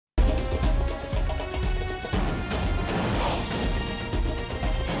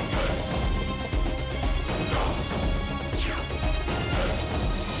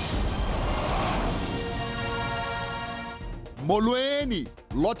Molweni!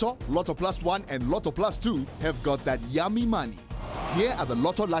 Lotto, Lotto Plus 1 and Lotto Plus 2 have got that yummy money. Here are the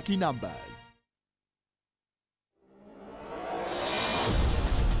Lotto lucky numbers.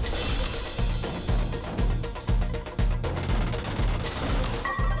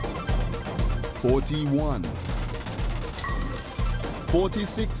 41,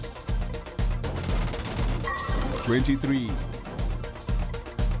 46, 23,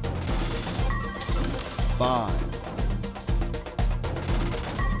 5,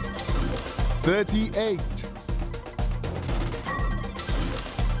 38,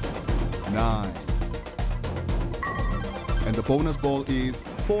 9, and the bonus ball is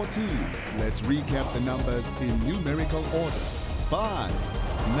 14. Let's recap the numbers in numerical order. 5,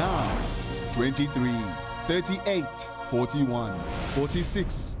 9, 23, 38, 41,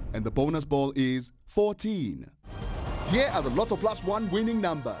 46, and the bonus ball is 14. Here are the Lotto Plus 1 winning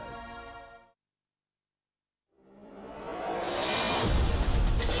numbers.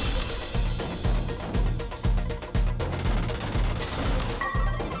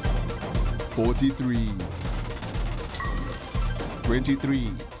 43,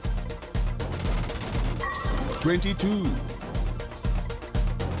 23, 22,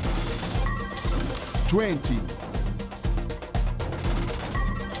 20,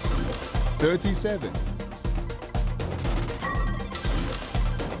 37,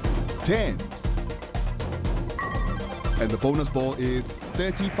 10, and the bonus ball is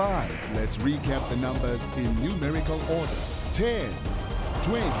 35. Let's recap the numbers in numerical order. 10,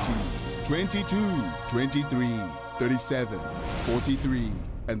 20, 22, 23, 37, 43,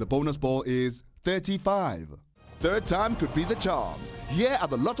 and the bonus ball is 35. Third time could be the charm. Here are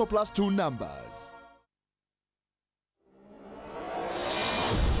the Lotto Plus 2 numbers.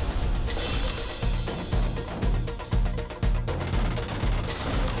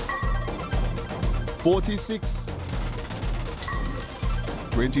 46,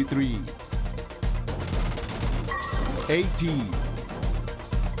 23, 18,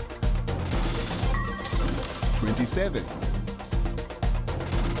 27,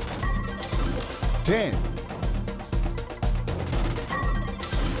 10,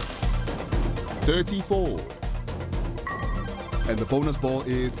 34, and the bonus ball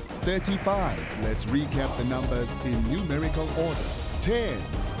is 35. Let's recap the numbers in numerical order. 10,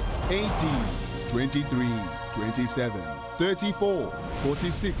 18, 23, 27, 34,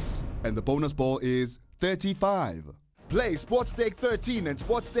 46, and the bonus ball is 35. Play Sports Stake 13 and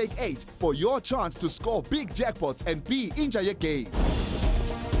Sports Stake 8 for your chance to score big jackpots and be in your game.